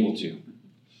won't be able to.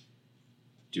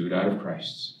 Do it out of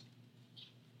Christ's.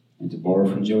 And to borrow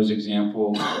from Joe's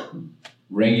example,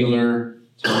 regular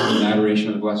time and adoration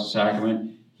of the Blessed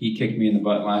Sacrament. He kicked me in the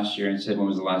butt last year and said, when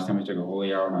was the last time I took a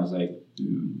holy hour? And I was like,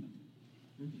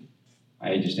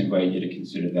 I just invite you to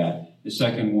consider that. The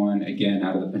second one, again,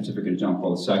 out of the Pontificate of John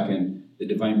Paul II, the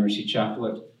Divine Mercy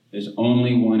Chaplet. There's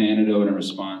only one antidote in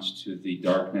response to the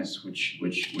darkness which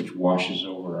washes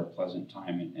over our pleasant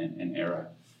time and era.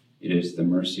 It is the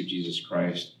mercy of Jesus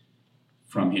Christ.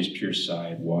 From his pure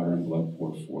side, water and blood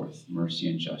poured forth, mercy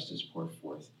and justice poured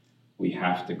forth. We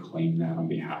have to claim that on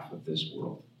behalf of this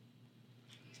world.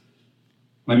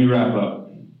 Let me wrap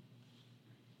up.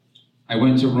 I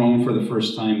went to Rome for the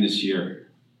first time this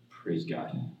year. Praise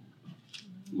God.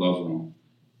 Love Rome.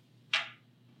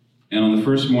 And on the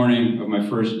first morning of my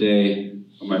first day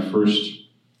of my first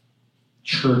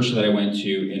church that I went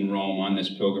to in Rome on this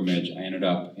pilgrimage, I ended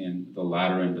up in the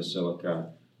Lateran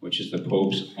Basilica, which is the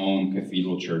Pope's own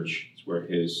cathedral church. It's where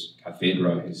his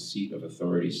cathedra, his seat of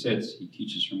authority, sits. He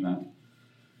teaches from that.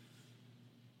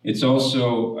 It's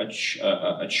also a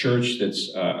church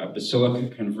that's a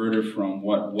basilica converted from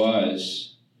what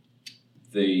was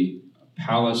the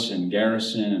palace and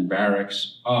garrison and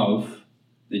barracks of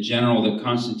the general that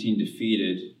Constantine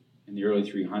defeated in the early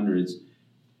 300s.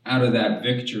 Out of that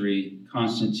victory,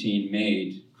 Constantine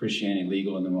made Christianity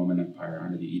legal in the Roman Empire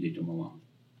under the Edict of Milan.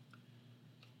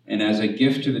 And as a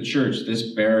gift to the church,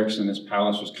 this barracks and this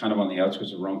palace was kind of on the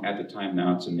outskirts of Rome at the time.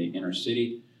 Now it's in the inner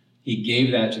city. He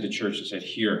gave that to the church and said,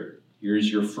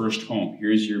 here's your first home.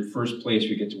 Here's your first place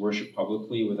where you get to worship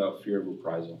publicly without fear of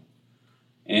reprisal.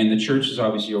 And the church has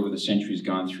obviously over the centuries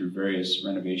gone through various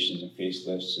renovations and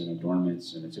facelifts and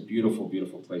adornments. And it's a beautiful,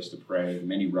 beautiful place to pray.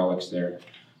 Many relics there.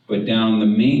 But down the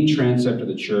main transept of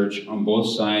the church, on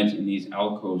both sides in these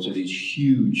alcoves, are these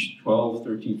huge 12,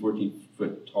 13,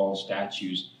 14-foot tall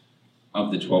statues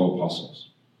of the 12 apostles.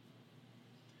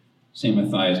 St.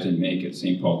 Matthias didn't make it.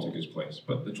 St. Paul took his place,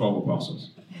 but the 12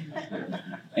 apostles.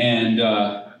 And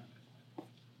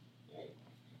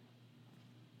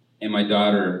my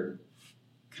daughter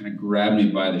kind of grabbed me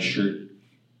by the shirt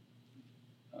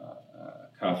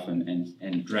cuff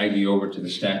and dragged me over to the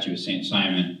statue of St.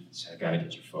 Simon and said, I gotta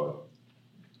get your photo.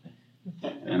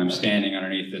 And I'm standing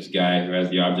underneath this guy who has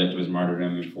the object of his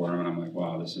martyrdom before him, and I'm like,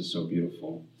 wow, this is so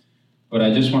beautiful. But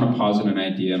I just want to posit an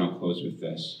idea, and I'll close with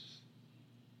this.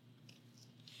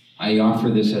 I offer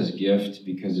this as a gift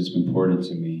because it's important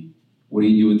to me. What do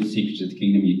you do with the secrets of the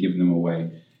kingdom? You give them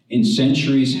away. In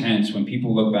centuries hence, when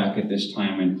people look back at this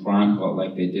time and chronicle it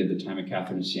like they did the time of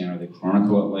Catherine of Siena, or they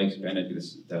chronicle it like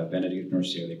Benedict of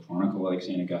Nursia, they chronicle it like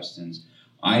St. Augustine's,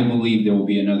 I believe there will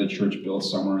be another church built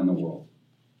somewhere in the world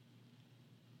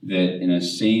that in a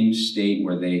same state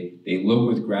where they look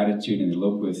with gratitude and they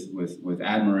look with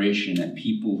admiration at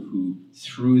people who,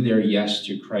 through their yes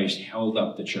to Christ, held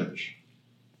up the church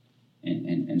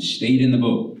and stayed in the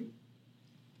boat.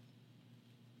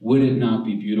 Would it not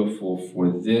be beautiful for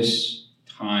this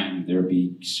time there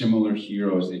be similar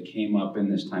heroes that came up in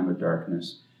this time of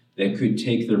darkness that could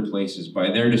take their places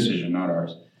by their decision, not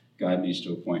ours. God needs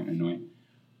to appoint and anoint.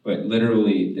 But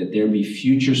literally, that there be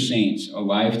future saints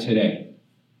alive today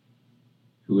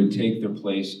who would take their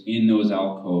place in those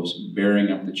alcoves,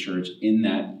 bearing up the church in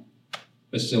that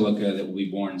basilica that will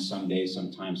be born someday,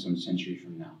 sometime, some century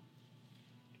from now.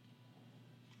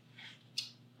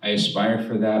 I aspire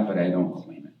for that, but I don't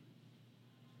claim it.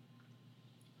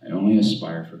 I only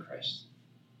aspire for Christ.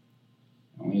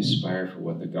 I only aspire for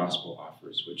what the gospel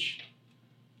offers, which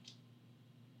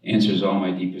answers all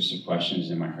my deepest of questions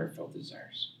and my heartfelt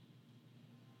desires.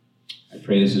 I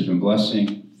pray this has been a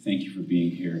blessing. Thank you for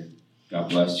being here. God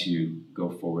bless you. Go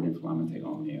forward in Flamante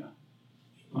Omnia.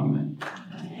 Amen.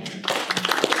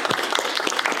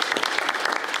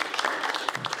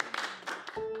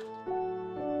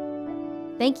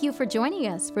 Thank you for joining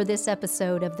us for this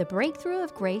episode of the Breakthrough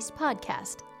of Grace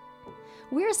podcast.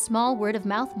 We're a small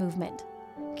word-of-mouth movement.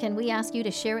 Can we ask you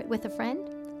to share it with a friend?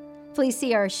 Please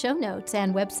see our show notes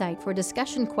and website for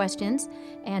discussion questions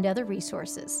and other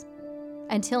resources.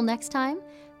 Until next time,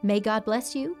 may God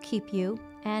bless you, keep you,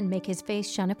 and make his face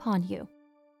shine upon you.